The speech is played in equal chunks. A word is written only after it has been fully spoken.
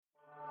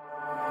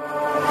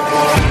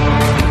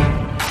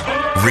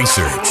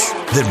Research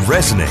that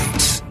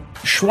resonates.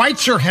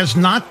 Schweitzer has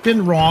not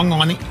been wrong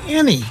on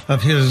any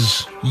of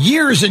his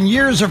years and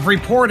years of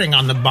reporting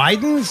on the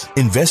Bidens.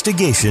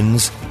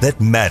 Investigations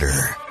that matter.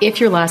 If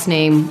your last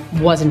name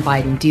wasn't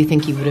Biden, do you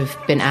think you would have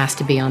been asked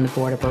to be on the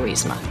board of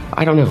Burisma?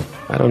 I don't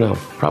know.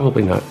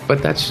 Probably not.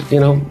 But that's,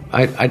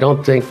 I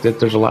don't think that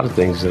there's a lot of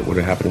things that would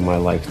have happened in my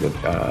life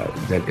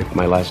that if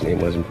my last name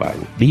wasn't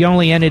Biden. The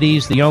only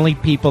entities, the only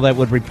people that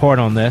would report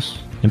on this,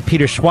 and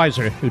Peter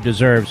Schweitzer, who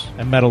deserves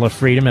a Medal of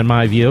Freedom, in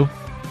my view.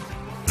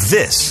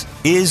 This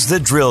is The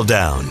Drill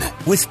Down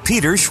with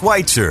Peter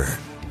Schweitzer.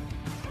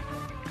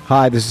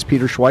 Hi, this is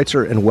Peter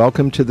Schweitzer, and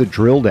welcome to The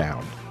Drill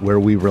Down,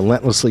 where we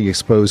relentlessly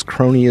expose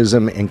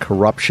cronyism and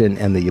corruption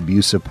and the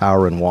abuse of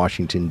power in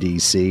Washington,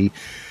 D.C.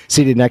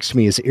 Seated next to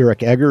me is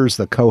Eric Eggers,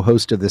 the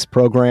co-host of this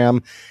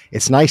program.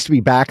 It's nice to be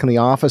back in the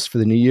office for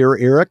the new year,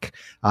 Eric.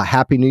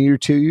 Happy New Year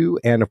to you.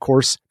 And, of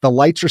course, the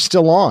lights are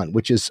still on,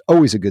 which is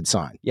always a good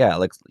sign. Yeah,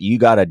 like you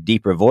got a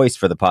deeper voice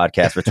for the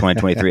podcast for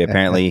 2023,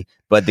 apparently.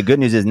 But the good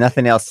news is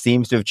nothing else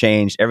seems to have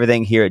changed.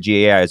 Everything here at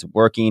GAI is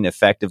working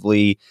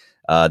effectively.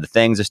 The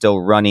things are still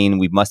running.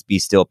 We must be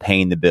still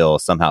paying the bill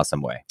somehow,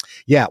 some way.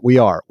 Yeah, we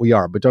are.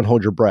 But don't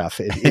hold your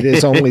breath. It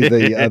is only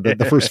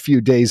the first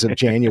few days of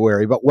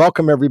January. But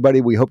welcome,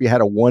 everybody. We hope you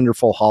had a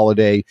wonderful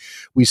holiday.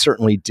 We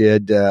certainly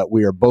did.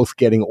 We are both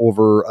getting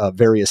over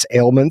various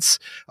ailments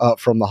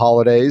from the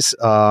holidays.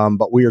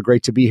 But we are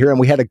great to be here. And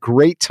we had a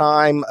great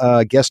time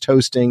guest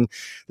hosting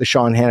the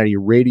Sean Hannity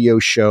radio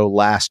show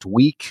last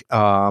week.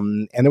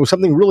 And there was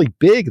something really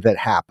big that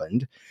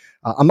happened.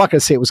 I'm not going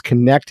to say it was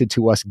connected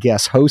to us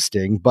guest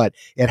hosting, but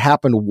it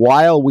happened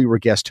while we were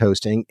guest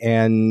hosting.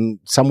 And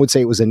some would say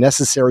it was a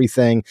necessary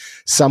thing.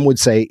 Some would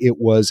say it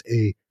was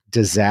a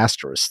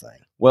disastrous thing.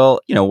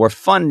 Well, we're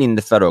funding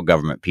the federal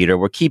government, Peter.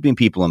 We're keeping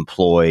people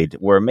employed.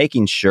 We're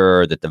making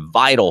sure that the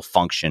vital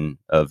function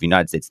of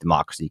United States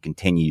democracy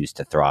continues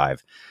to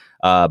thrive.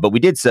 But we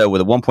did so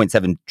with a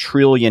 $1.7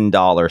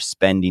 trillion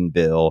spending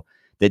bill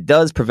that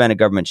does prevent a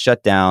government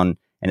shutdown.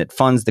 And it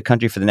funds the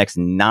country for the next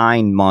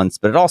 9 months,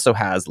 but it also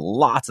has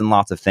lots and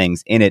lots of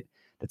things in it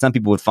that some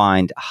people would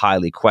find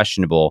highly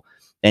questionable.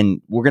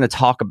 And we're going to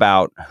talk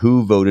about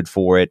who voted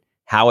for it,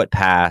 how it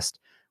passed,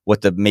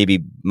 what the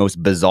maybe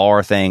most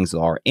bizarre things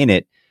are in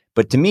it.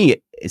 But to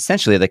me,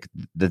 essentially, like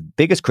the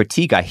biggest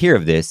critique I hear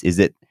of this is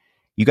that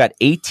you got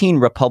 18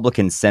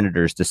 Republican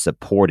senators to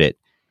support it.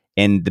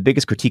 And the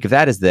biggest critique of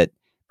that is that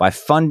by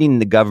funding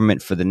the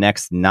government for the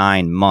next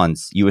 9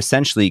 months, you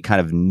essentially kind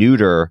of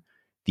neuter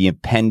the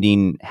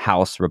impending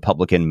House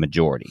Republican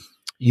majority.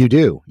 You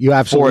do. You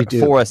absolutely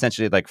do. For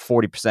essentially like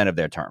 40% of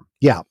their term.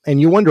 Yeah.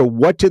 And you wonder,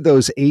 what did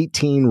those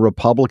 18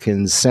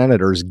 Republican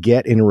senators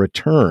get in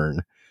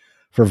return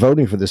for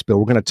voting for this bill?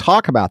 We're going to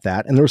talk about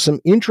that. And there were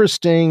some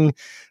interesting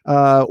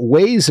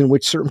ways in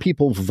which certain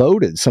people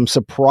voted, some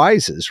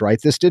surprises,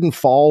 right? This didn't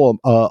fall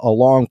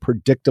along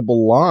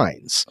predictable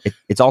lines.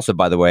 It's also,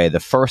 by the way, the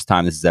first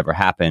time this has ever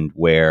happened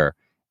where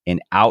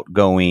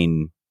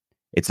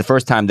it's the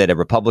first time that a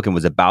Republican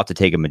was about to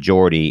take a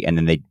majority and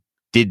then they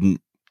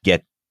didn't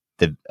get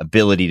the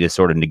ability to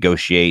sort of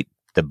negotiate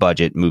the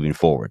budget moving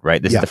forward,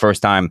 right? This is the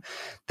first time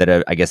that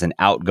an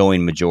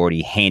outgoing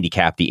majority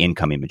handicapped the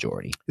incoming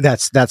majority.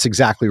 That's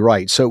exactly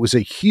right. So it was a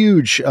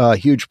huge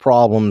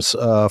problems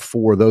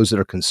for those that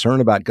are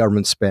concerned about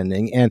government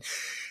spending. And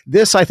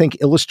this, I think,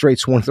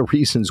 illustrates one of the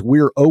reasons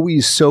we're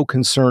always so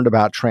concerned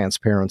about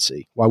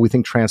transparency, why we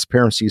think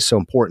transparency is so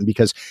important,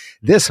 because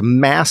this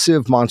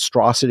massive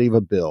monstrosity of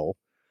a bill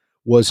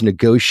was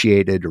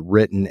negotiated,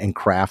 written, and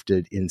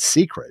crafted in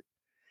secret.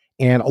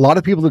 And a lot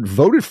of people that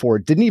voted for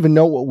it didn't even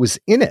know what was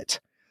in it.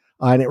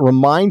 And it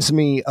reminds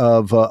me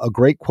of a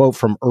great quote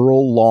from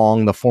Earl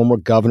Long, the former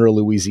governor of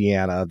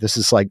Louisiana. This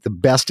is like the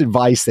best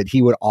advice that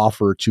he would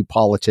offer to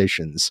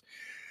politicians.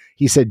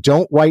 He said,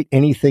 "Don't write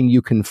anything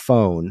you can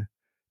phone.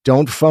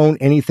 Don't phone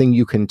anything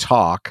you can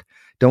talk.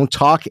 Don't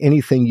talk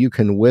anything you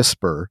can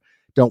whisper.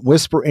 Don't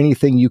whisper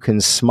anything you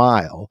can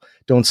smile.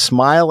 Don't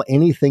smile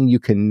anything you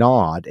can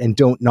nod. And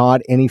don't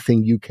nod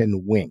anything you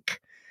can wink."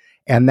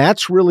 And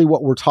that's really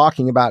what we're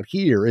talking about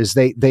here, is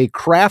they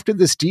crafted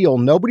this deal.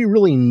 Nobody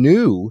really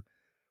knew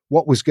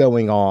what was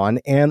going on,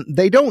 and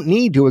they don't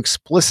need to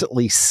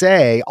explicitly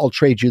say, "I'll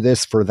trade you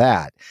this for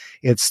that."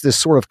 It's this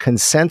sort of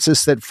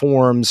consensus that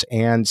forms,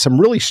 and some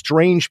really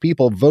strange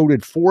people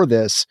voted for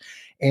this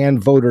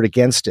and voted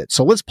against it.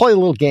 So let's play a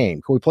little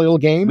game. Can we play a little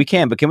game? We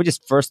can, but can we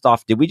just first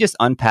off, did we just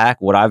unpack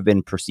what I've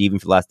been perceiving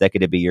for the last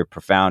decade to be your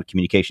profound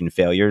communication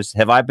failures?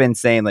 Have I been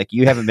saying, like,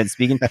 you haven't been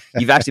speaking?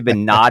 You've actually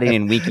been nodding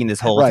and winking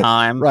this whole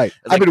time. Right.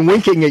 Like, I've been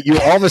winking at you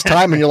all this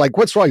time, and you're like,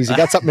 "What's wrong? Has he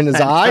got something in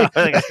his eye?"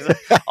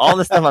 All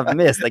the stuff I've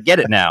missed. I get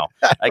it now.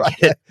 I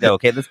get it.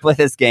 Okay, let's play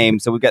this game.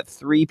 So we've got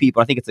three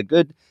people. I think it's a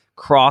good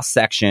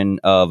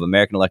cross-section of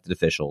American elected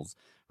officials.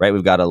 Right,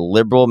 we've got a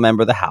liberal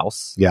member of the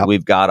House. Yeah.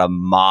 We've got a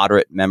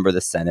moderate member of the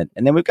Senate.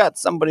 And then we've got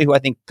somebody who I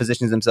think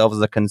positions themselves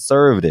as a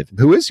conservative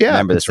member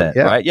of the Senate,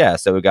 right? Yeah.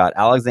 So we've got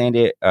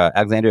Alexandria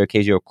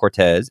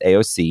Ocasio-Cortez,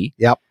 AOC.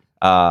 Yep.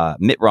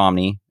 Mitt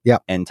Romney.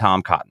 Yep. And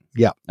Tom Cotton.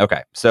 Yep.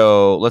 Okay.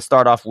 So let's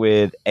start off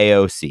with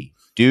AOC.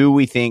 Do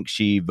we think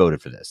she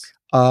voted for this?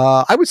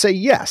 I would say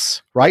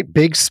yes, right?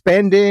 Big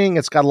spending.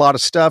 It's got a lot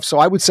of stuff. So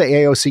I would say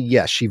AOC,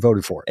 yes, she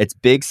voted for it. It's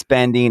big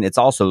spending. It's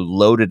also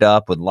loaded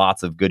up with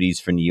lots of goodies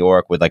for New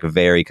York with like a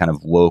very kind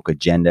of woke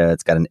agenda.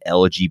 It's got an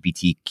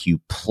LGBTQ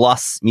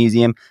plus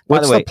museum.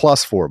 What's the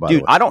plus for, by the way?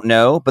 Dude, I don't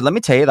know. But let me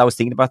tell you, I was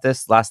thinking about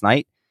this last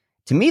night.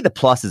 To me, the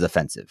plus is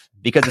offensive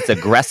because it's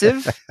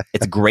aggressive.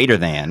 It's greater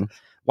than.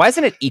 Why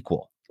isn't it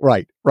equal?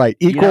 Right.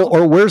 Equal,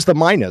 or where's the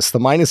minus? The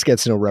minus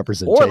gets no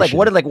representation. Or like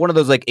what? Like one of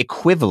those like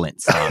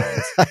equivalent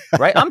signs,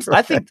 right?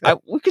 I think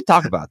we could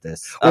talk about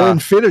this. Or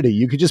infinity.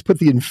 You could just put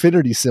the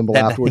infinity symbol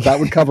afterward. That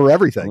would cover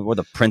everything. Or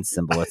the Prince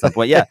symbol at some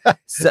point. Yeah.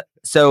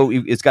 So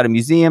it's got a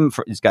museum.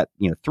 It's got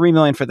 $3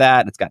 million for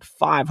that. It's got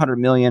 $500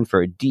 million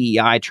for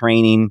DEI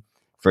training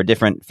for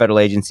different federal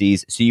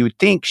agencies. So you would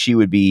think she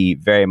would be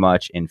very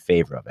much in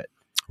favor of it.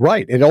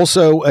 Right. It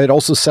also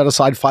set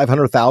aside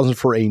 $500,000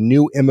 for a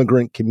new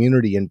immigrant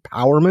community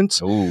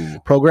empowerment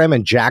program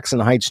in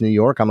Jackson Heights, New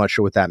York. I'm not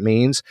sure what that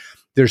means.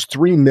 There's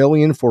 $3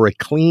 million for a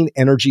clean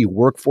energy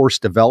workforce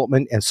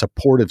development and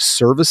supportive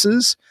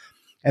services.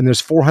 And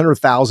there's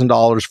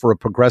 $400,000 for a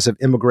progressive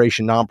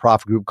immigration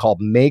nonprofit group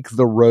called Make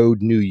the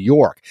Road New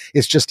York.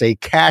 It's just a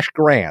cash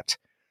grant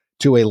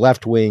to a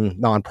left-wing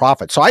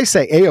nonprofit. So I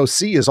say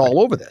AOC is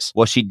all over this.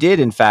 Well, she did,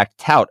 in fact,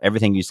 tout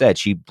everything you said.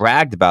 She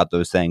bragged about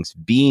those things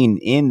being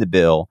in the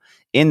bill,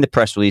 in the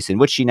press release, in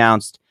which she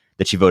announced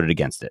that she voted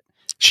against it.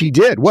 She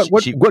did. What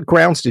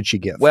grounds did she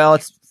give? Well,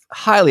 it's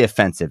highly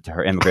offensive to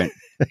her immigrant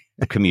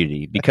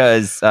community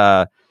because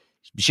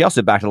she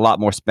also backed a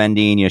lot more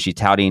spending. You know, she's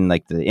touting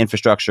like the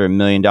infrastructure, $1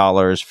 million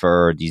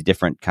for these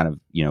different kind of,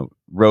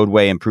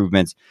 roadway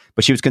improvements.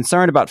 But she was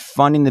concerned about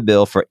funding the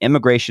bill for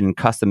immigration and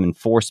custom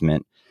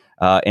enforcement.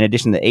 In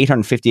addition to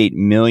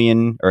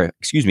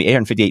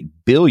 $858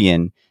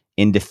 billion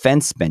in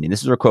defense spending.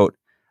 This is her quote.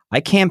 I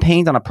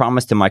campaigned on a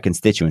promise to my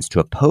constituents to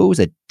oppose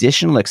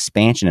additional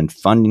expansion and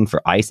funding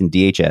for ICE and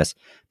DHS,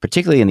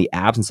 particularly in the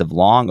absence of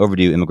long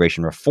overdue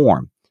immigration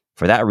reform.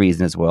 For that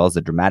reason, as well as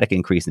the dramatic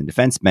increase in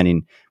defense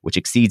spending, which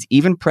exceeds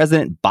even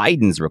President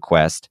Biden's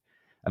request,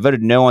 I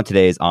voted no on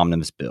today's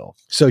Omnibus Bill.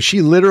 So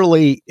she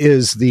literally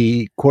is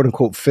the quote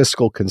unquote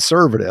fiscal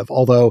conservative,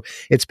 although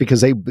it's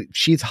because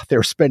she thought they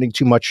were spending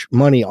too much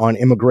money on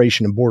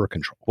immigration and border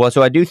control. Well,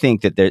 so I do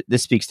think that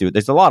this speaks to it.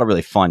 There's a lot of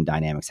really fun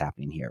dynamics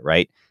happening here,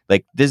 right?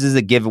 Like this is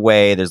a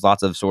giveaway. There's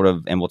lots of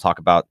and we'll talk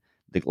about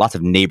lots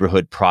of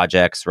neighborhood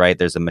projects, right?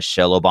 There's a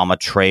Michelle Obama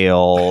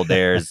trail.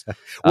 There's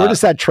where does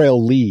that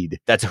trail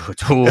lead? That's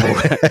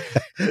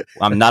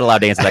I'm not allowed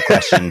to answer that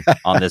question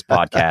on this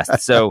podcast.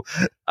 So,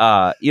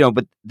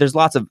 but there's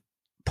lots of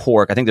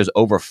pork. I think there's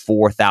over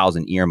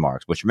 4,000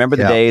 earmarks, which remember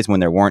the days when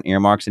there weren't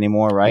earmarks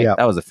anymore, right?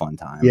 That was a fun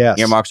time. Yes.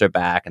 Earmarks are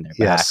back and they're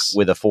back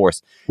with a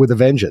force. With a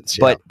vengeance.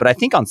 But I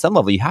think on some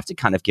level you have to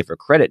kind of give her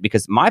credit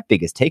because my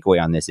biggest takeaway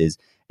on this is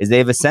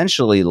they've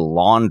essentially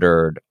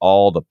laundered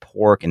all the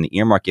pork and the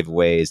earmark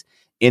giveaways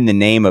in the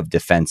name of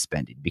defense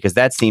spending, because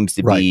that seems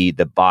to be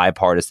the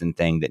bipartisan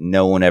thing that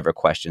no one ever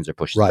questions or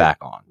pushes back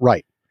on.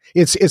 Right.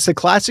 It's the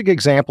classic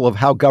example of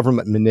how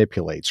government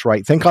manipulates,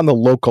 right? Think on the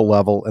local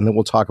level, and then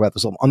we'll talk about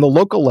this. On the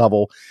local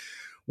level,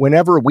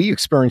 whenever we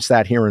experience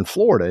that here in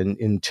Florida,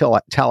 in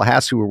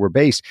Tallahassee, where we're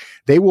based,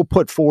 they will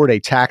put forward a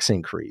tax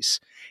increase.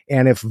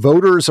 And if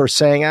voters are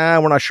saying,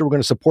 we're not sure we're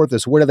going to support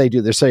this, what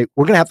do? They say,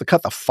 we're going to have to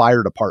cut the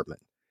fire department.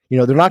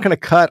 They're not going to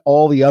cut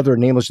all the other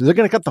nameless. They're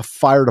going to cut the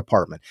fire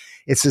department.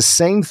 It's the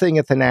same thing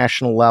at the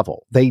national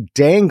level. They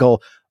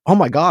dangle, oh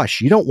my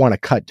gosh, you don't want to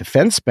cut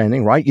defense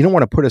spending, right? You don't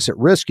want to put us at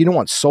risk. You don't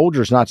want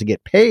soldiers not to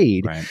get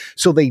paid. Right.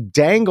 So they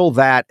dangle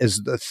that as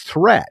the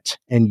threat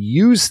and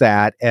use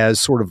that as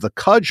sort of the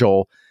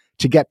cudgel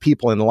to get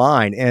people in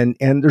line. And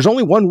there's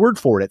only one word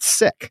for it. It's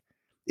sick.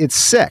 It's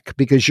sick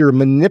because you're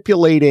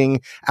manipulating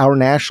our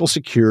national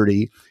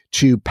security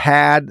to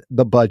pad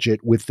the budget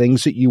with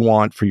things that you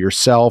want for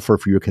yourself or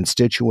for your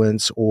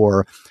constituents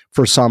or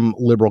for some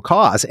liberal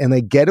cause. And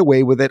they get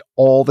away with it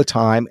all the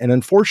time. And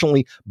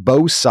unfortunately,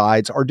 both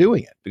sides are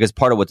doing it. Because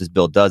part of what this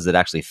bill does is it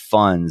actually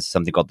funds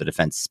something called the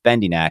Defense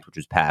Spending Act, which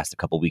was passed a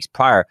couple of weeks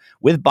prior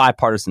with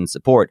bipartisan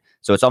support.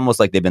 So it's almost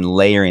like they've been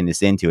layering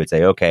this into it,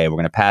 say, okay, we're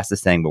going to pass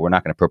this thing, but we're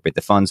not going to appropriate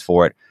the funds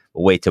for it.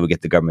 We'll wait till we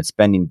get the government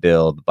spending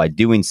bill. But by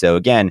doing so,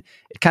 again,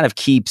 it kind of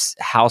keeps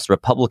House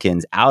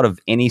Republicans out of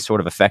any sort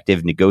of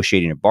effective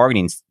negotiating or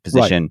bargaining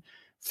position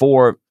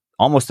for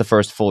almost the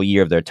first full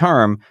year of their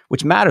term,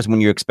 which matters when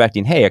you're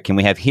expecting, hey, can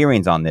we have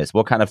hearings on this?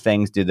 What kind of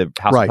things do the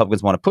House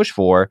Republicans want to push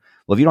for?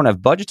 Well, if you don't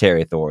have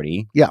budgetary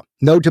authority. Yeah,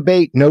 no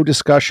debate, no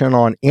discussion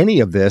on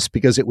any of this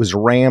because it was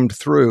rammed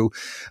through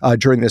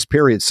during this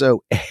period.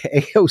 So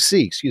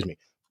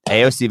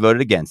AOC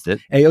voted against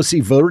it.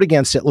 AOC voted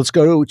against it. Let's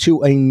go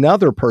to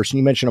another person.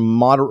 You mentioned a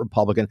moderate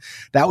Republican.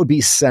 That would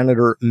be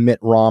Senator Mitt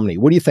Romney.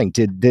 What do you think?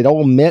 Did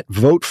old Mitt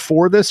vote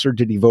for this or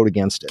did he vote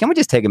against it? Can we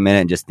just take a minute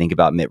and just think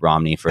about Mitt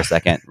Romney for a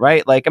second,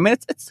 right? Like, I mean,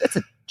 it's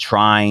a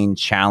trying,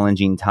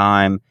 challenging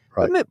time.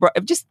 Right.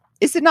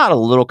 Is it not a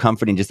little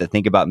comforting just to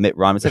think about Mitt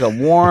Romney? It's like a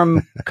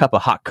warm cup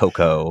of hot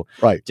cocoa.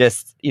 Right.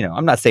 Just,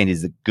 I'm not saying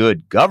he's a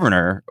good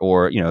governor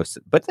or,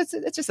 but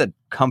it's just a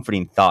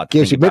comforting thought.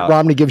 Mitt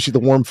Romney gives you the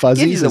warm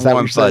fuzzies. Gives you the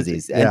warm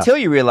fuzzies until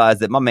you realize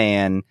that my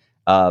man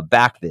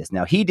backed this.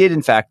 Now, he did,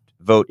 in fact,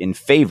 vote in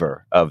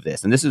favor of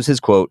this. And this was his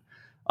quote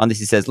on this.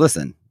 He says,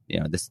 listen,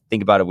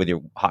 think about it with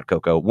your hot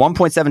cocoa.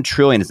 1.7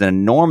 trillion is an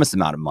enormous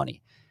amount of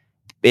money.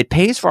 It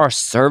pays for our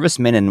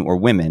servicemen or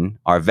women,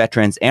 our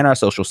veterans, and our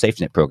social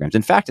safety net programs.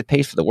 In fact, it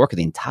pays for the work of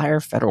the entire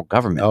federal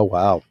government. Oh,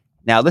 wow.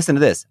 Now, listen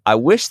to this. I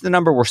wish the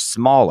number were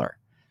smaller,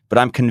 but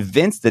I'm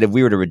convinced that if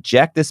we were to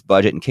reject this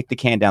budget and kick the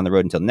can down the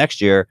road until next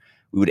year,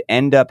 we would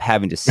end up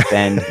having to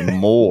spend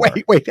more.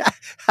 Wait.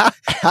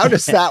 How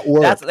does that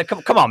work?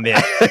 Come on,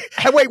 man.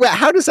 Wait.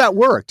 How does that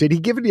work? Did he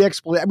give any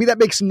explanation? I mean, that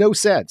makes no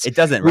sense. It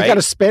doesn't, right? We got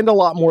to spend a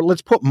lot more.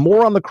 Let's put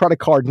more on the credit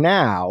card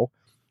now,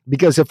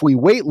 because if we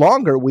wait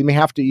longer, we may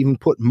have to even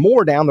put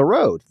more down the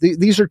road.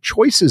 These are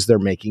choices they're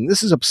making.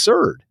 This is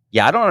absurd.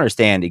 Yeah, I don't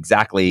understand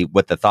exactly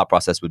what the thought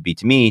process would be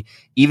to me,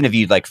 even if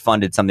you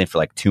funded something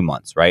for 2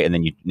 months, right? And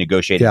then you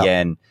negotiate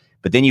again,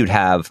 but then you'd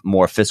have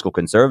more fiscal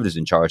conservatives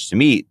in charge. To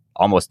me,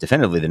 almost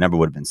definitively, the number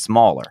would have been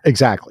smaller.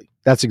 Exactly.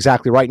 That's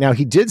exactly right. Now,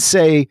 he did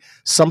say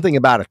something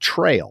about a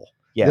trail.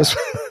 Yeah.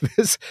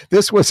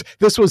 This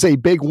was a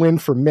big win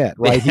for Mitt,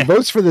 right? He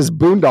votes for this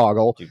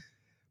boondoggle.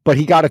 But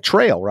he got a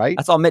trail, right?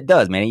 That's all Mitt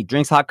does, man. He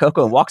drinks hot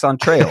cocoa and walks on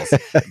trails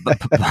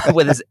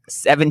with his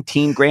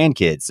 17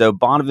 grandkids. So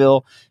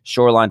Bonneville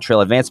Shoreline Trail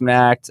Advancement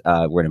Act,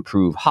 we're going to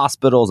improve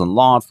hospitals and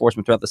law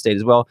enforcement throughout the state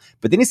as well.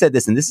 But then he said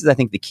this, and this is, I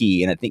think, the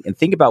key. And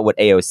think about what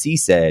AOC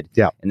said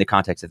in the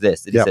context of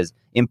this. That he says,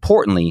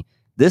 importantly,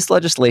 this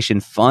legislation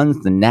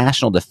funds the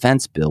National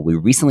Defense Bill we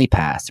recently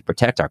passed to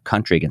protect our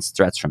country against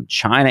threats from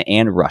China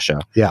and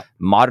Russia,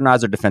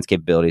 modernize our defense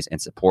capabilities,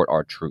 and support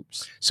our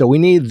troops. So we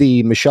need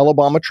the Michelle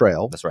Obama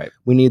Trail. That's right.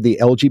 We need the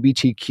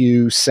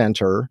LGBTQ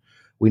Center.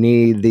 We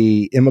need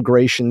the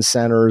immigration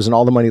centers and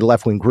all the money to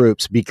left-wing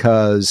groups,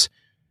 because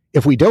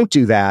if we don't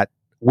do that,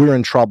 we're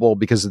in trouble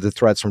because of the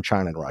threats from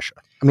China and Russia.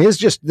 I mean,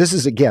 this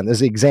is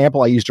the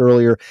example I used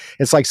earlier.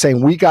 It's like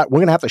saying we're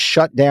going to have to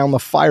shut down the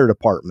fire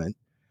department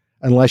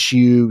unless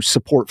you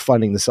support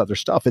funding this other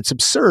stuff. It's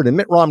absurd. And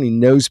Mitt Romney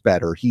knows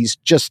better. He's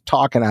just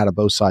talking out of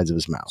both sides of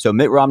his mouth. So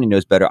Mitt Romney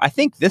knows better. I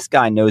think this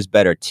guy knows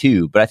better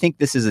too, but I think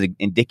this is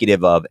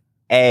indicative of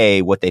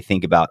what they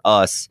think about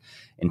us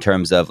in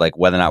terms of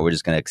whether or not we're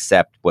just going to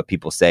accept what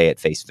people say at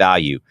face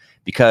value.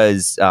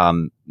 Because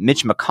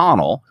Mitch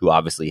McConnell, who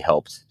obviously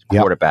helped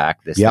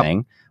quarterback this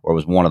thing, or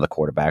was one of the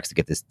quarterbacks to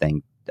get this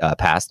thing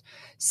passed,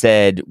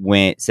 said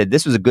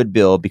this was a good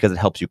bill because it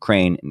helps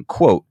Ukraine, and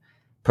quote,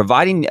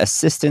 providing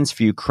assistance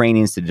for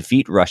Ukrainians to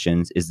defeat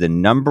Russians is the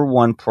number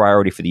one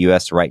priority for the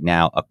U.S. right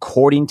now,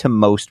 according to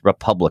most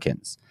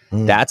Republicans.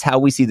 That's how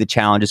we see the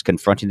challenges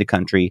confronting the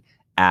country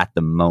at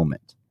the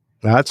moment.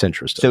 That's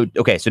interesting.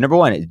 So number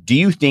one, do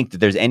you think that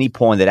there's any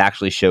point that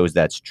actually shows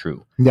that's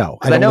true? No,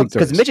 I know,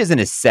 because Mitch is in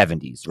his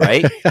 70s,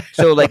 right?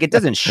 So it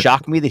doesn't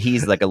shock me that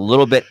he's a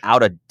little bit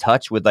out of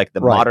touch with the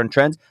modern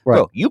trends. Right.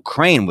 Bro,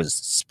 Ukraine was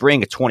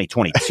spring of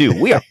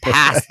 2022. We are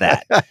past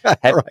that.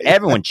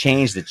 Everyone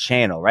changed the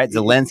channel, right?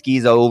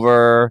 Zelensky's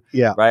over.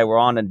 Yeah. Right. We're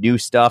on to new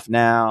stuff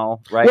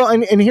now. Right. Well,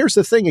 and here's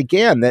the thing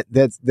again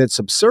that's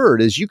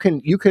absurd is you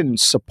can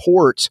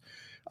support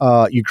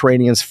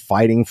Ukrainians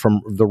fighting from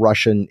the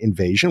Russian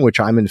invasion, which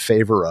I'm in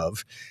favor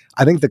of.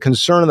 I think the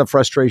concern and the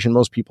frustration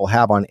most people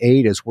have on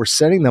aid is we're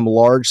sending them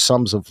large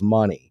sums of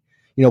money.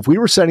 If we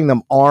were sending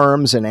them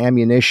arms and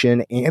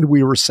ammunition and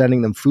we were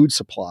sending them food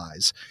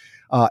supplies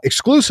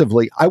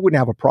exclusively, I wouldn't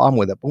have a problem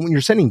with it. But when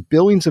you're sending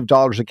billions of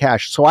dollars of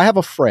cash, so I have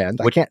a friend,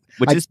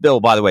 this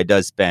bill, by the way,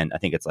 does spend, I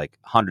think it's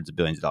hundreds of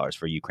billions of dollars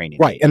for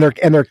Ukrainian aid.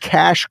 And they're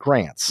cash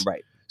grants.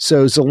 Right.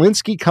 So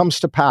Zelensky comes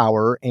to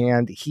power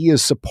and he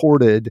is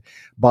supported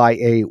by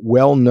a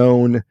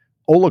well-known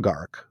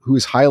oligarch who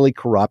is highly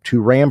corrupt, who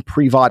ran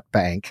Privat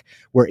Bank,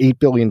 where $8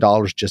 billion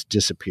just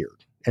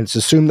disappeared. And it's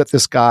assumed that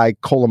this guy,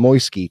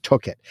 Kolomoisky,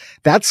 took it.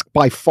 That's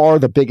by far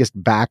the biggest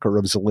backer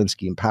of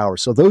Zelensky in power.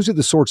 So those are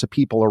the sorts of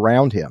people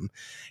around him.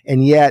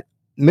 And yet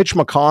Mitch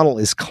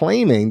McConnell is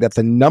claiming that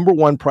the number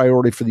one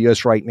priority for the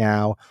U.S. right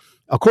now,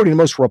 according to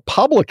most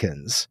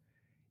Republicans,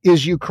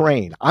 is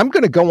Ukraine. I'm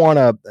going to go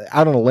out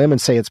on a limb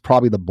and say it's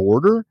probably the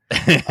border.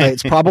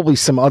 It's probably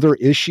some other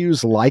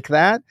issues like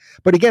that.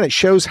 But again, it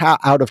shows how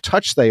out of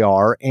touch they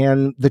are.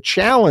 And the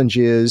challenge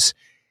is,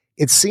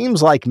 it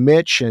seems like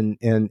Mitch and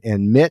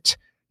Mitt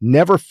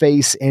never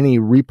face any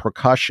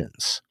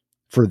repercussions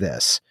for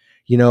this.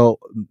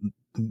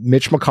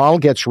 Mitch McConnell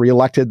gets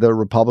reelected the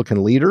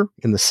Republican leader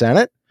in the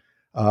Senate.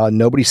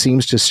 Nobody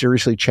seems to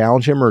seriously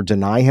challenge him or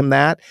deny him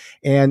that.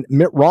 And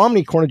Mitt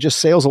Romney kind of just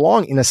sails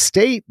along in a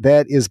state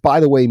that is, by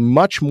the way,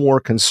 much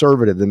more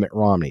conservative than Mitt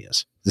Romney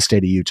is, the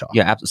state of Utah.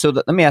 Yeah. So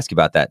let me ask you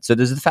about that. So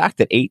there's the fact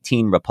that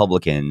 18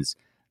 Republicans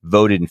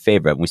voted in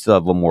favor of it. We still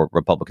have one more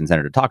Republican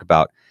senator to talk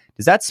about.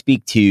 Does that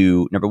speak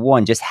to, number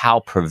one, just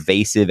how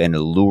pervasive and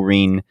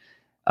alluring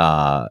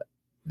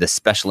the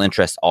special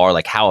interests are,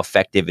 like how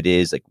effective it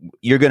is. Like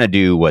you're going to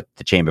do what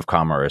the Chamber of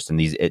Commerce and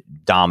these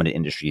dominant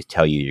industries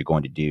tell you you're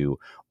going to do,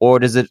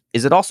 or is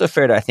it also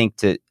fair to, I think,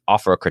 to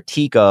offer a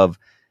critique of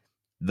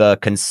the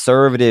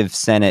conservative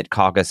Senate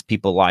caucus,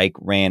 people like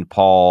Rand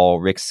Paul,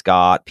 Rick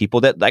Scott,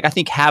 people that like I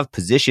think have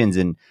positions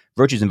and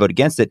virtues and vote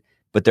against it,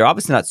 but they're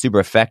obviously not super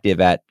effective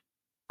at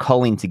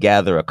culling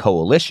together a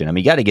coalition. I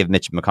mean, you got to give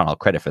Mitch McConnell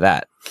credit for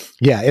that.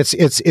 Yeah,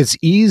 it's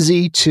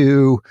easy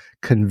to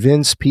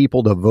convince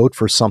people to vote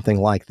for something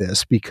like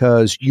this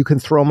because you can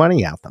throw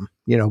money at them.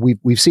 You know,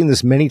 we've seen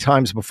this many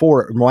times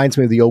before. It reminds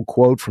me of the old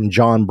quote from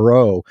John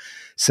Breaux,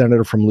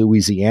 senator from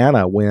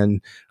Louisiana,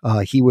 when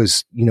he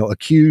was,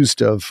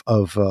 accused of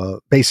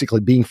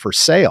basically being for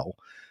sale.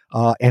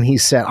 And he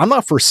said, "I'm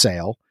not for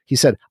sale." He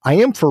said, "I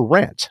am for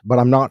rent, but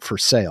I'm not for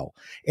sale."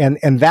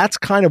 And that's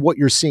kind of what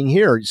you're seeing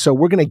here. So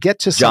we're going to get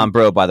to John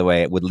Breaux, by the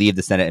way, would leave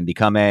the Senate and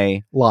become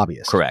a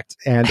lobbyist. Correct.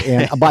 And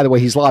by the way,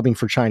 he's lobbying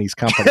for Chinese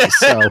companies.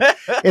 So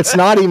it's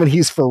not even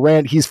he's for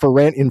rent. He's for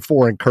rent in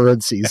foreign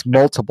currencies,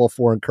 multiple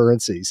foreign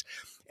currencies.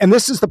 And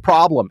this is the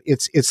problem.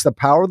 It's the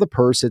power of the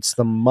purse. It's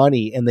the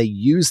money. And they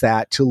use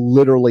that to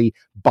literally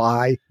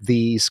buy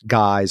these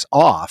guys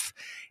off.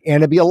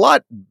 And it'd be a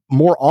lot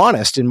more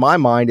honest in my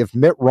mind if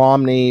Mitt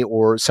Romney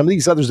or some of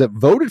these others that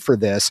voted for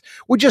this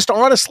would just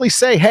honestly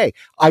say, hey,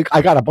 I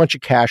got a bunch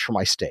of cash for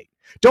my state.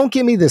 Don't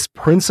give me this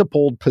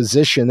principled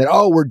position that,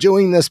 we're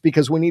doing this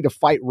because we need to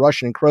fight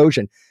Russian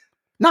incursion.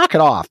 Knock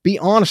it off. Be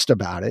honest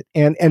about it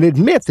and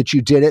admit that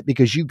you did it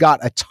because you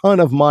got a ton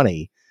of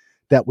money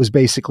that was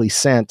basically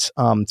sent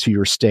to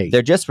your state.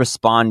 They're just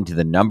responding to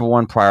the number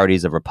one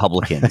priorities of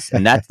Republicans.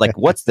 And that's like,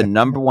 what's the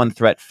number one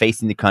threat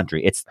facing the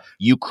country? It's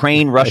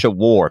Ukraine-Russia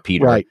war,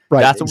 Peter. Right.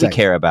 That's what exactly. we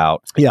care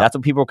about. Yeah. That's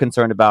what people are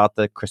concerned about,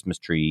 the Christmas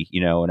tree,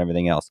 and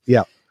everything else.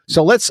 Yeah.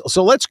 So let's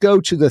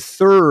go to the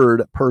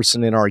third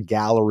person in our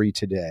gallery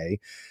today.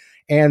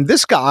 And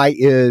this guy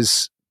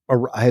has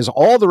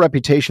all the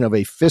reputation of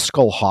a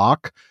fiscal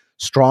hawk,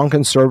 strong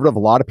conservative. A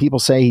lot of people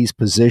say he's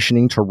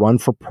positioning to run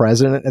for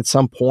president at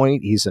some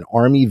point. He's an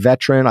Army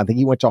veteran. I think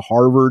he went to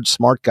Harvard,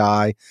 smart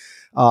guy.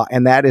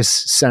 And that is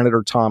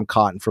Senator Tom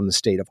Cotton from the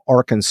state of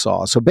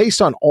Arkansas. So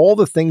based on all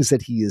the things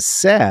that he has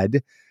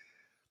said,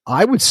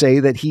 I would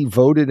say that he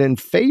voted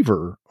he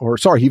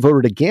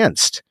voted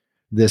against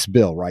this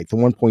bill, right? The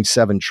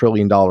 $1.7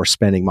 trillion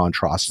spending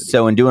monstrosity.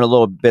 So in doing a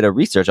little bit of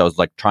research, I was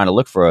like trying to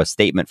look for a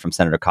statement from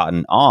Senator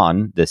Cotton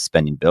on this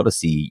spending bill to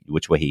see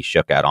which way he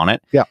shook out on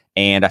it. Yeah.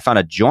 And I found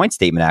a joint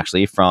statement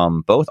actually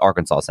from both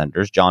Arkansas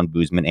senators, John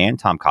Boozman and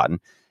Tom Cotton.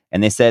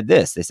 And they said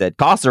this. They said,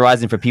 costs are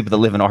rising for people that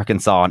live in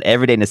Arkansas on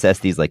everyday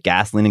necessities like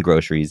gasoline and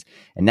groceries.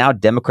 And now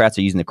Democrats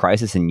are using the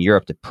crisis in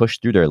Europe to push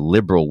through their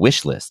liberal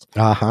wish list.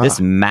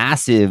 This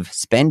massive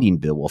spending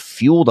bill will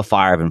fuel the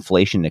fire of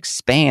inflation and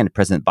expand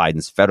President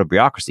Biden's federal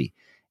bureaucracy.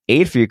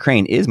 Aid for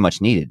Ukraine is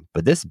much needed,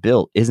 but this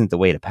bill isn't the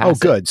way to pass it. Oh,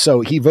 good.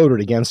 So he voted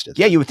against it.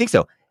 Yeah, you would think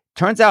so.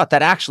 Turns out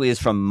that actually is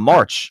from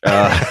March.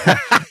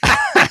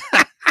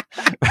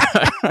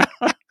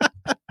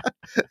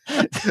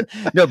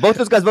 No, both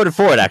those guys voted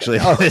for it actually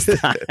this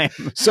time.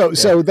 So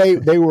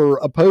they were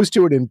opposed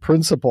to it in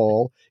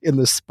principle in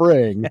the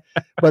spring,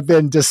 but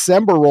then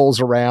December rolls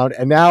around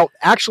and now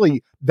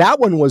actually that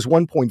one was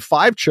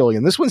 1.5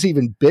 trillion. This one's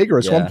even bigger.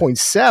 It's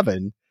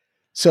 1.7.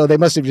 So they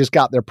must have just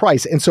got their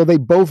price. And so they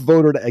both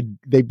voted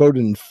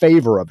in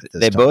favor of it.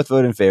 They both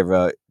voted in favor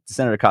of it.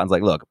 Senator Cotton's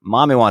like, look,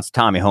 mommy wants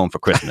Tommy home for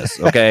Christmas.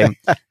 Okay.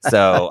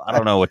 So I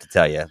don't know what to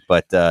tell you,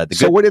 but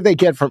what did they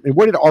get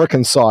what did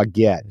Arkansas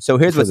get? So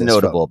here's what's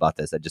notable about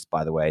this. Just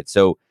by the way,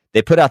 so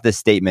they put out this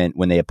statement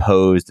when they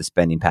opposed the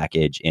spending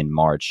package in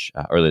March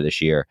earlier this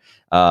year.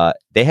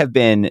 They have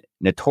been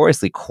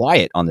notoriously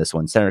quiet on this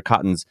one. Senator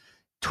Cotton's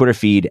Twitter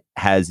feed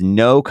has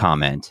no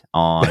comment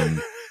on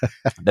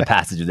the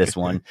passage of this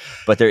one,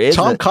 but there is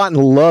Tom Cotton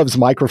loves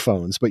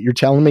microphones, but you're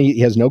telling me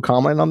he has no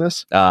comment on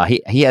this?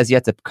 He has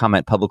yet to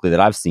comment publicly that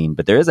I've seen,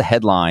 but there is a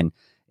headline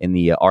in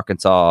the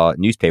Arkansas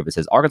newspaper that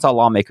says Arkansas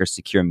lawmakers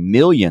secure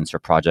millions for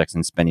projects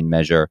and spending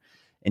measure.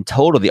 In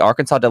total, the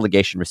Arkansas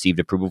delegation received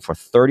approval for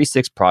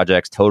 36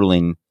 projects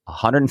totaling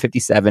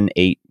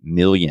 $157.8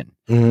 million.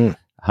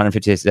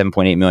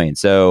 $157.8 million.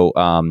 So,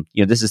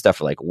 this is stuff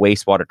for like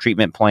wastewater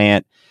treatment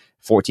plant,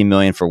 $14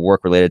 million for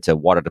work related to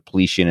water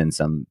depletion in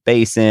some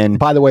basin.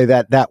 By the way,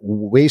 that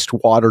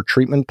wastewater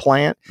treatment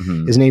plant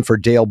is named for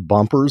Dale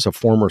Bumpers, a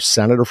former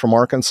senator from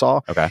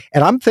Arkansas. Okay.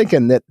 And I'm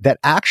thinking that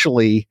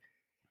actually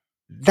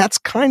that's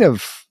kind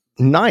of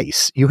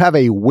nice. You have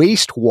a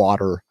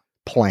wastewater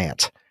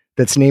plant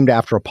that's named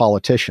after a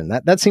politician.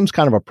 That seems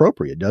kind of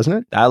appropriate, doesn't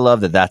it? I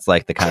love that that's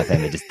like the kind of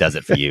thing that just does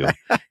it for you.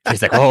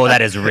 It's like, oh,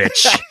 that is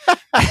rich.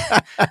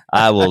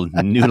 I will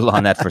noodle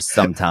on that for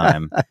some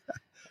time.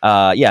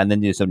 And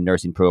then do some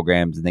nursing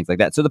programs and things like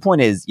that. So the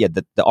point is,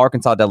 the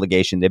Arkansas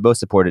delegation, they both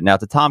support it. Now,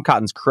 to Tom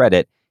Cotton's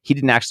credit, he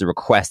didn't actually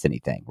request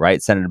anything,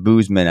 right? Senator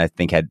Boozman, I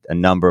think, had a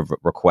number of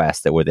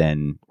requests that were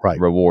then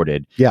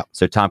rewarded. Yeah.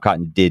 So Tom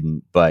Cotton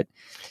didn't. But,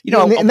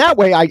 in that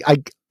way,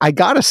 I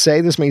got to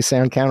say, this may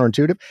sound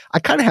counterintuitive, I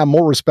kind of have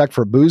more respect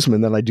for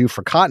Boozman than I do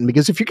for Cotton,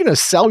 because if you're going to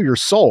sell your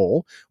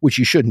soul, which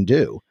you shouldn't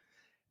do,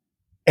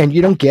 and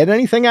you don't get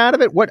anything out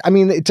of it,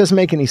 it doesn't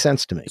make any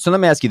sense to me. So let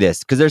me ask you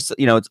this, because there's,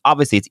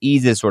 it's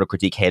easy to sort of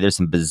critique, hey, there's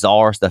some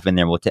bizarre stuff in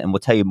there. And we'll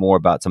tell you more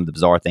about some of the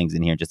bizarre things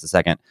in here in just a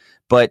second.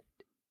 But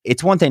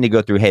it's one thing to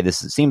go through, hey, this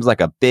seems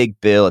like a big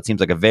bill. It seems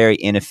like a very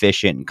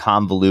inefficient and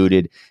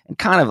convoluted and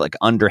kind of like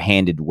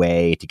underhanded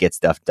way to get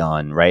stuff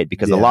done, right?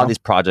 Because a lot of these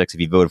projects,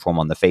 if you voted for them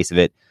on the face of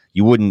it,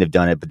 you wouldn't have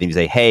done it. But then you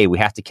say, hey, we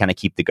have to kind of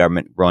keep the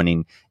government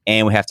running,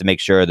 and we have to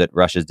make sure that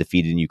Russia's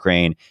defeated in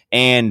Ukraine,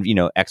 and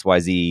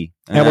XYZ.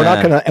 And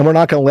we're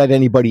not gonna let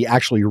anybody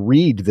actually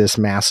read this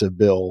massive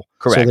bill,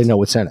 correct, so they know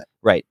what's in it.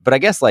 Right. But I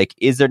guess,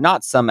 is there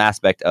not some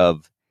aspect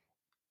of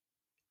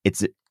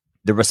it's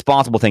the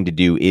responsible thing to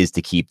do is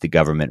to keep the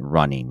government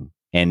running?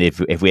 And if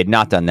we had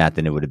not done that,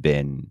 then it would have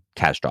been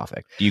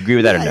catastrophic. Do you agree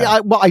with that or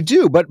no? Well, I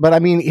do, but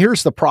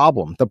here's the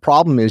problem. The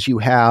problem is you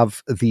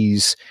have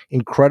these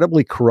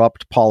incredibly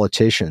corrupt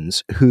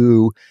politicians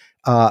who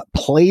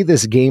play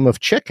this game of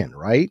chicken,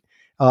 right?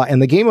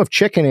 And the game of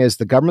chicken is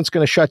the government's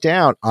going to shut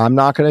down. I'm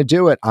not going to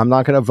do it. I'm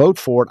not going to vote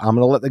for it. I'm going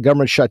to let the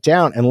government shut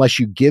down unless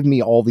you give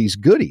me all these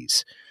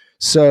goodies.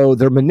 So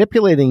they're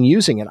manipulating,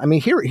 using it.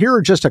 Here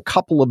are just a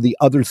couple of the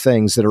other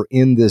things that are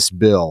in this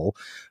bill.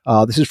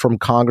 This is from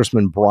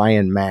Congressman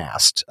Brian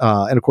Mast.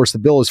 And of course, the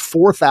bill is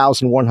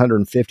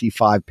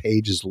 4,155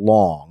 pages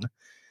long.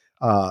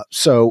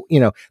 So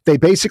they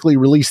basically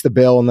released the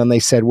bill and then they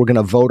said, we're going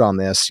to vote on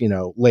this,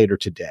 later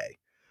today.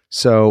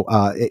 So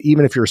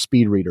even if you're a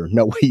speed reader,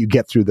 no way you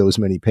get through those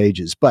many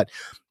pages. But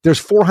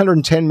there's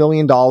 $410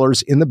 million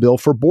in the bill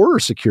for border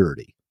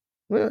security.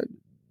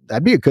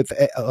 That'd be a good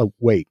thing.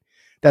 Wait.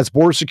 That's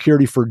border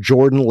security for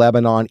Jordan,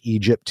 Lebanon,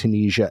 Egypt,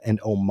 Tunisia, and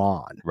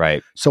Oman.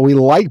 Right. So we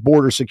like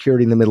border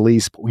security in the Middle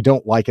East, but we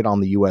don't like it on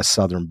the U.S.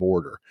 southern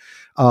border.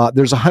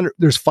 There's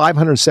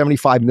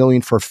 $575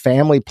 million for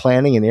family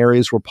planning in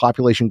areas where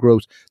population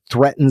growth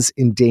threatens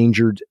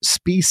endangered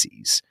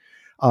species.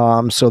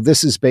 So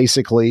this is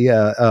basically,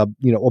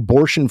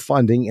 abortion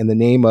funding in the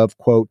name of,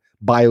 quote,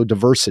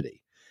 biodiversity.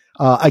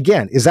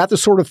 Again, is that the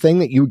sort of thing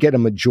that you get a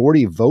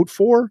majority vote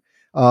for?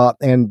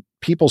 And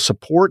people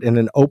support in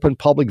an open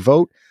public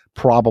vote?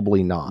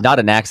 Probably not. Not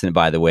an accident,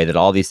 by the way, that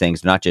all these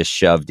things are not just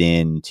shoved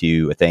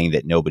into a thing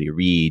that nobody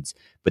reads,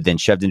 but then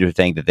shoved into a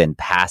thing that then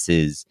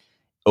passes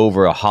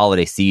over a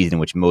holiday season in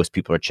which most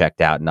people are checked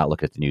out and not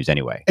looking at the news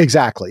anyway.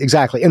 Exactly.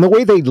 And the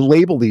way they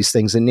label these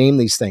things and name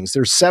these things,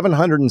 there's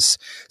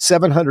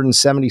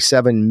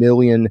 $777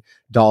 million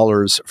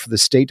for the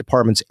State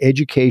Department's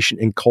education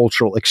and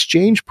cultural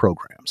exchange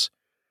programs.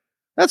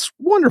 That's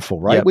wonderful,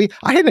 right? Yep.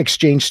 I had an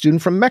exchange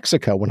student from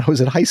Mexico when I was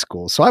in high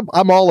school. So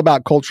I'm all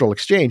about cultural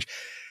exchange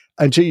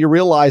until you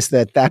realize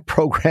that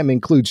program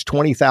includes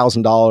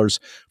 $20,000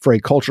 for a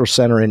cultural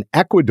center in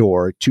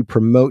Ecuador to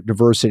promote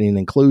diversity and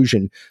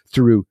inclusion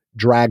through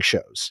drag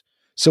shows.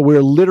 So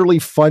we're literally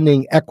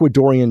funding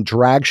Ecuadorian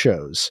drag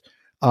shows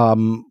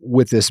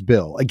with this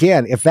bill.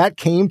 Again, if that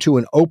came to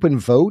an open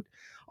vote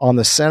on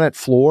the Senate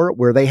floor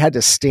where they had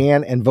to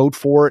stand and vote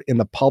for it in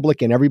the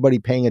public and everybody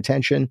paying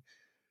attention,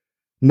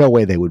 no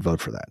way they would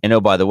vote for that.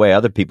 And by the way,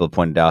 other people have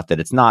pointed out that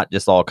it's not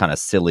just all kind of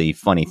silly,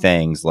 funny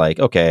things like,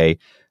 okay,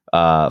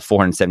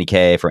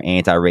 $470K for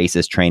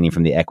anti-racist training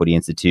from the Equity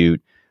Institute,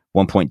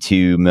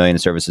 $1.2 million in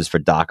services for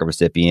DACA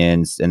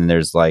recipients, and then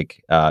there's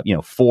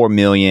 $4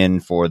 million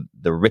for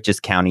the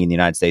richest county in the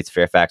United States,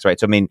 Fairfax, right?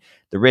 So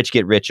the rich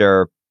get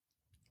richer.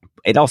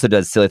 It also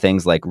does silly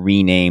things like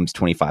renames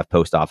 25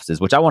 post offices,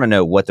 which I want to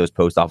know what those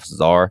post offices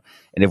are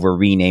and if we're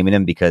renaming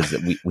them because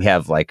we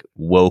have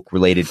woke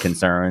related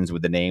concerns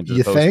with the names.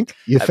 You think?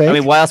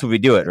 Why else would we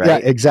do it, right? Yeah,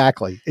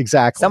 exactly.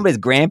 Somebody's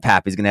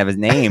grandpappy's going to have his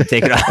name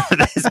taken off of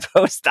this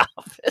post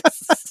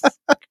office.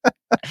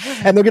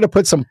 And they're going to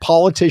put some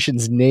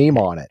politician's name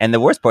on it. And the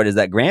worst part is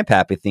that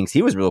grandpappy thinks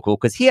he was real cool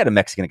because he had a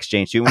Mexican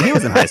exchange student when he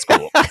was in high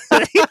school.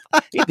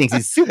 He thinks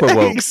he's super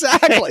woke.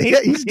 Exactly.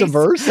 Yeah, he's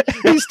diverse.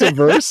 He's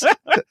diverse.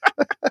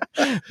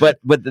 But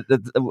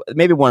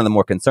maybe one of the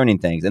more concerning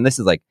things, and this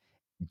is what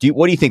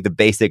do you think the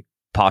basic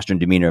posture and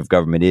demeanor of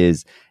government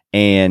is?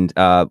 And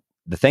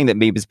the thing that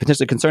maybe is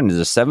potentially concerning is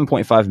a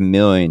 $7.5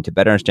 million to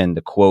better understand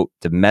the, quote,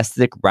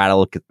 domestic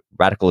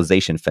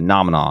radicalization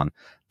phenomenon,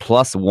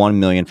 plus $1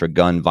 million for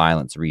gun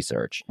violence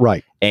research.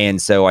 Right.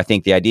 And so I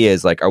think the idea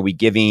is are we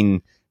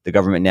giving the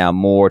government now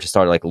more to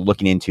start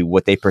looking into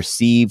what they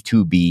perceive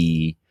to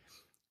be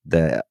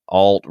the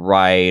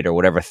alt-right or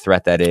whatever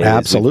threat that is?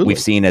 Absolutely. We've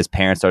seen as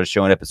parents started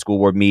showing up at school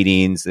board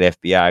meetings, the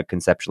FBI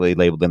conceptually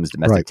labeled them as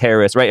domestic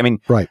terrorists, right?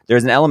 Right.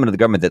 There's an element of the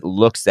government that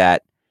looks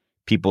at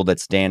people that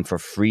stand for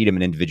freedom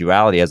and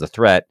individuality as a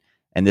threat,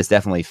 and this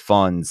definitely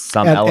funds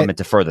some element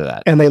to further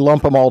that. And they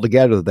lump them all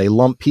together. They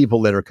lump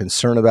people that are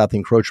concerned about the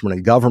encroachment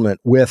in government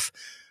with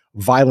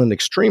violent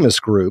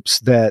extremist groups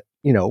that,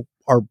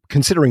 are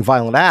considering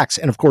violent acts.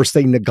 And of course,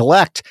 they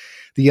neglect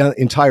the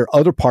entire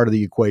other part of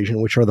the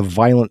equation, which are the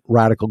violent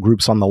radical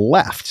groups on the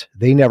left.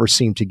 They never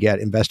seem to get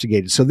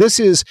investigated. So this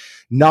is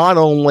not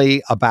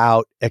only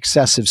about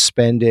excessive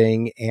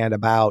spending and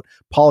about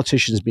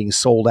politicians being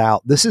sold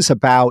out. This is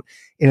about,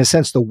 in a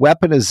sense, the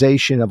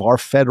weaponization of our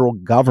federal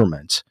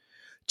government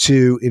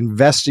to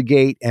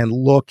investigate and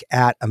look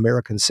at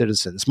American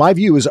citizens. My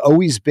view has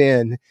always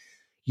been,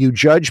 you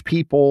judge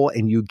people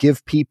and you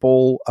give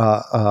people,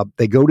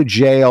 they go to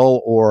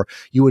jail, or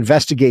you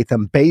investigate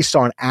them based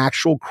on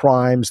actual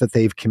crimes that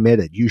they've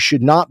committed. You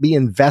should not be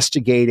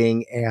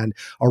investigating and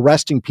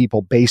arresting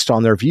people based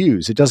on their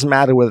views. It doesn't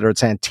matter whether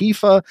it's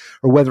Antifa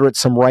or whether it's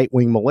some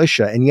right-wing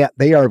militia. And yet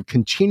they are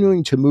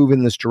continuing to move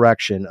in this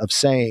direction of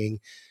saying,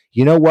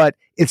 you know what?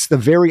 It's the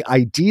very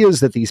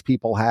ideas that these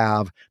people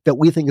have that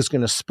we think is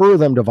going to spur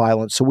them to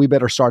violence. So we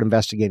better start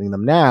investigating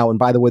them now. And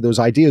by the way, those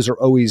ideas are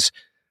always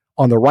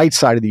on the right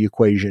side of the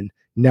equation,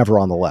 never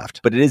on the left.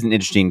 But it is an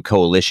interesting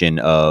coalition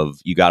of,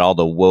 you got all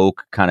the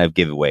woke kind of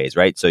giveaways,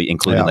 right? So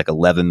including like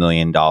 $11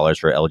 million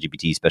for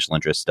LGBT special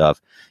interest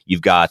stuff.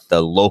 You've got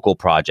the local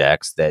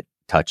projects that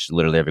touch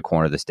literally every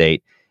corner of the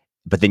state.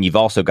 But then you've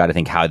also got to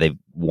think how they've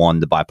won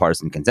the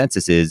bipartisan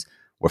consensus is,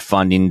 we're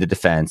funding the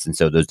defense. And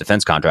so those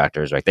defense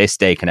contractors, right, they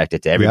stay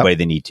connected to everybody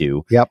they need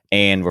to.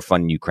 And we're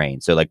funding Ukraine.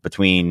 So like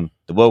between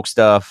the woke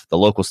stuff, the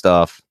local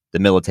stuff, the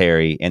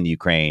military, and the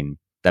Ukraine,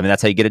 I mean,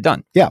 that's how you get it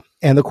done. Yeah.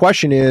 And the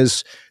question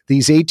is,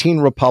 these 18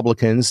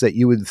 Republicans that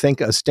you would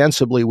think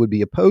ostensibly would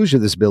be opposed to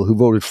this bill, who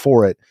voted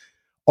for it,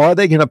 are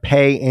they going to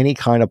pay any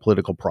kind of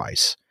political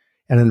price?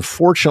 And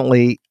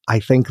unfortunately, I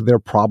think they're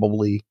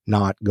probably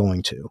not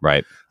going to.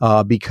 Right.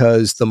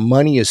 Because the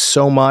money is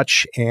so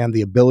much, and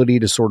the ability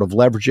to sort of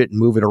leverage it and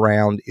move it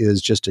around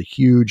is just a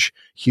huge,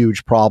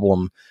 huge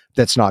problem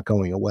that's not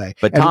going away.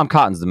 But Tom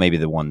Cotton's maybe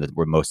the one that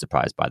we're most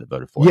surprised by that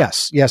voted for.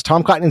 Yes,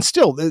 Tom Cotton. And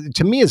still,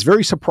 to me, it's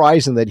very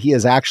surprising that he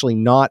has actually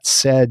not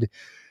said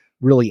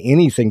really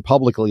anything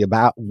publicly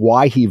about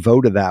why he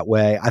voted that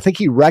way. I think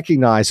he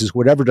recognizes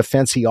whatever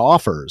defense he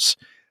offers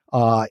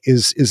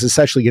is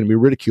essentially going to be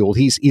ridiculed.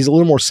 He's a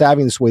little more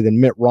savvy in this way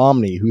than Mitt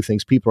Romney, who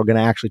thinks people are going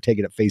to actually take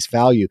it at face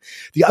value.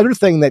 The other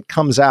thing that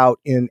comes out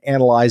in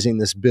analyzing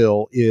this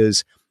bill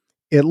is,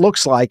 it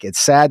looks like, it's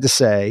sad to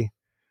say,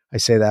 I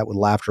say that with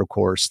laughter, of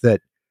course,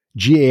 that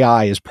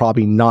GAI is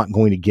probably not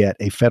going to get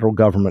a federal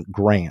government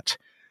grant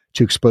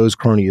to expose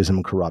cronyism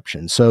and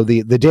corruption. So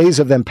the days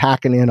of them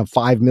packing in a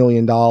 $5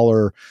 million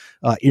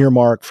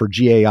earmark for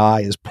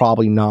GAI is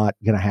probably not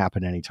going to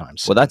happen anytime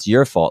soon. Well, that's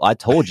your fault. I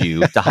told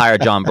you to hire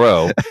John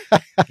Bro,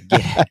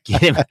 get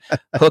him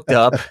hooked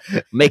up,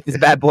 make this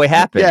bad boy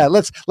happen. Yeah,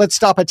 let's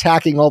stop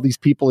attacking all these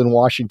people in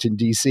Washington,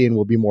 D.C. and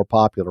we'll be more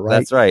popular, right?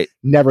 That's right.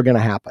 Never going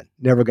to happen.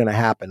 Never going to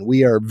happen.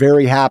 We are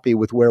very happy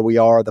with where we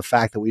are, the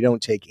fact that we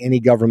don't take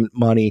any government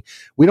money.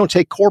 We don't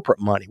take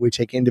corporate money. We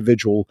take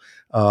individual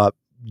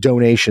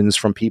donations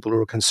from people who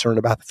are concerned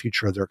about the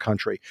future of their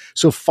country.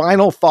 So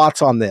final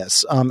thoughts on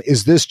this.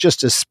 Is this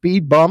just a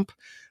speed bump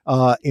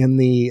in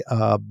the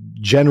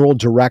general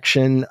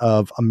direction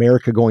of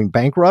America going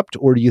bankrupt?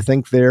 Or do you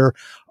think there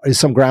is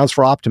some grounds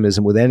for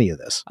optimism with any of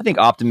this? I think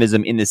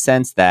optimism in the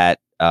sense that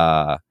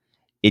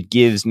it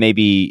gives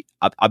maybe,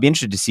 I'll be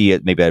interested to see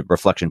it, maybe a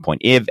reflection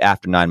point. If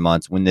after 9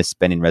 months, when this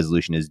spending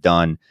resolution is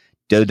done,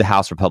 do the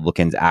House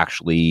Republicans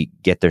actually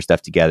get their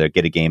stuff together,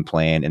 get a game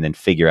plan, and then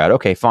figure out,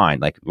 okay, fine,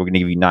 like we're going to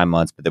give you 9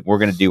 months, but then we're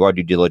going to do our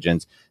due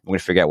diligence. We're going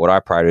to figure out what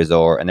our priorities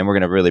are, and then we're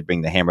going to really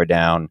bring the hammer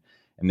down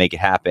and make it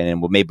happen.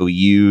 And we'll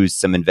use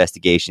some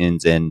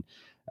investigations and,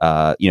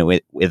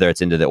 whether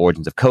it's into the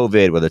origins of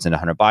COVID, whether it's into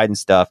Hunter Biden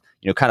stuff,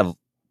 kind of,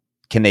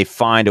 can they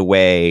find a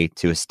way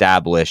to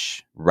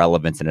establish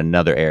relevance in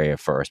another area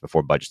first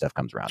before budget stuff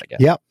comes around again?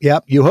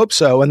 Yep. You hope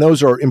so. And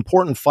those are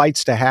important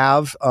fights to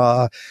have.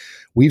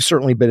 We've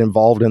certainly been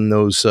involved in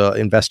those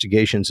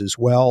investigations as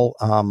well.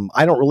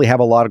 I don't really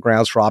have a lot of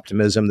grounds for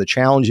optimism. The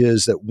challenge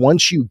is that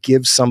once you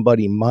give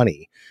somebody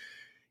money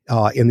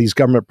in these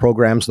government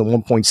programs, the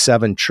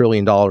 $1.7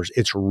 trillion,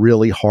 it's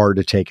really hard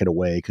to take it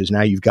away, because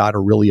now you've got a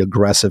really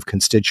aggressive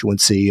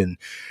constituency, and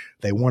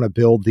they want to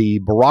build the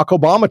Barack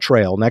Obama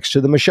trail next to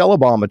the Michelle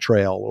Obama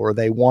trail, or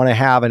they want to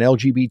have an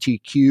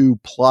LGBTQ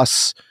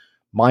plus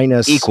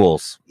minus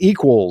equals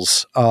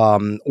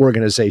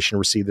organization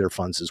receive their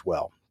funds as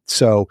well.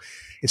 So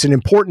it's an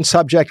important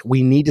subject.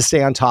 We need to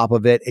stay on top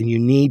of it, and you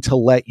need to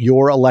let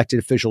your elected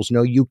officials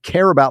know you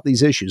care about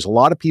these issues. A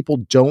lot of people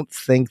don't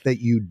think that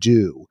you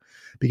do,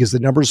 because the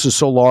numbers are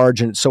so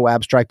large and it's so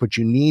abstract, but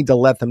you need to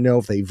let them know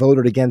if they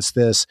voted against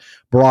this,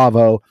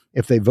 bravo.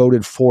 If they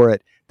voted for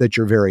it, that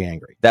you're very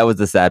angry. That was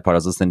the sad part. I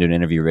was listening to an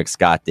interview Rick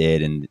Scott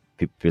did, and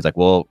he was like,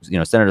 well,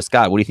 Senator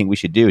Scott, what do you think we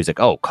should do? He's like,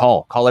 oh,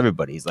 call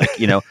everybody. He's like,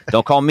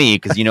 don't call me,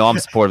 because I'm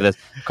supportive of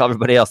this. Call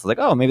everybody else. I was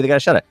like, oh, maybe they got a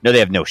shot at it. No, they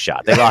have no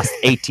shot. They lost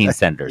 18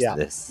 senators to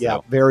this. So. Yeah,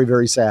 very,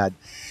 very sad.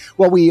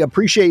 Well, we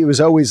appreciate you, as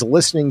always,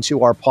 listening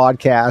to our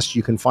podcast.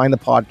 You can find the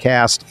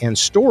podcast and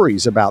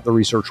stories about the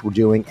research we're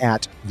doing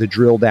at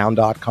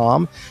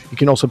thedrilldown.com. You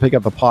can also pick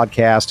up a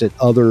podcast at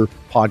other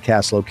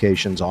podcast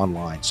locations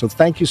online. So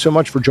thank you so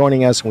much for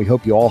joining us, and we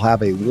hope you all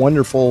have a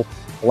wonderful,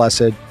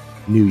 blessed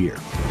New Year.